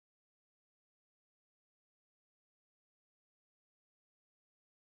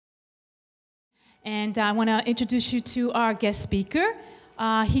And I want to introduce you to our guest speaker.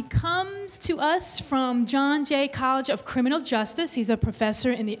 He comes to us from John Jay College of Criminal Justice. He's a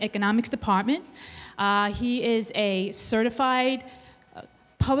professor in the economics department. He is a certified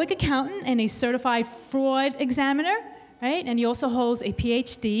public accountant and a certified fraud examiner, right? And he also holds a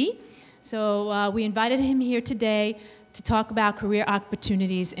PhD. So we invited him here today to talk about career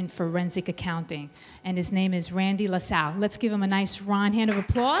opportunities in forensic accounting. And his name is Randy LaSalle. Let's give him a nice hand of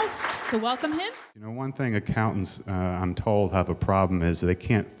applause to welcome him. You know, one thing accountants, I'm told, have a problem is they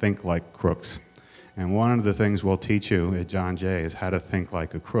can't think like crooks. And one of the things we'll teach you at John Jay is how to think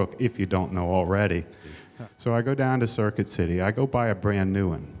like a crook if you don't know already. So I go down to Circuit City. I go buy a brand new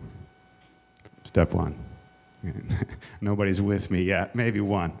one. Step one. Nobody's with me yet, maybe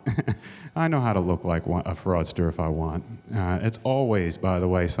one. I know how to look like a fraudster if I want. It's always, by the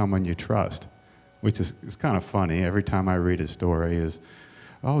way, someone you trust, which is kind of funny. Every time I read a story is,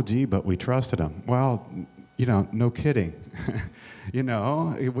 oh, gee, but we trusted him. Well, you know, no kidding. You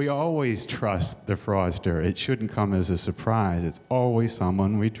know, we always trust the fraudster. It shouldn't come as a surprise. It's always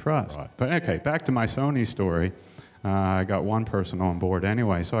someone we trust. Right. But okay, back to my Sony story. I got one person on board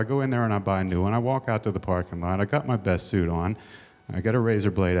anyway, so I go in there and I buy a new one. I walk out to the parking lot. I got my best suit on. I get a razor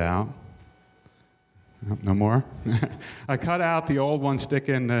blade out. No more? I cut out the old one,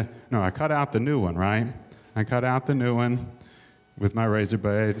 I cut out the new one, right? I cut out the new one with my razor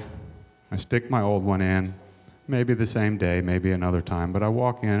blade. I stick my old one in, maybe the same day, maybe another time. But I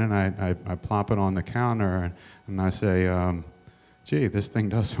walk in and I plop it on the counter and I say, gee, this thing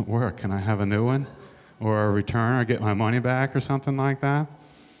doesn't work. Can I have a new one? Or a return, or get my money back, or something like that.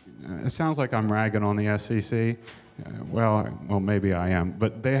 It sounds like I'm ragging on the SEC. Well, maybe I am.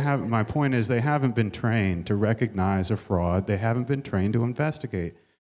 But my point is they haven't been trained to recognize a fraud. They haven't been trained to investigate.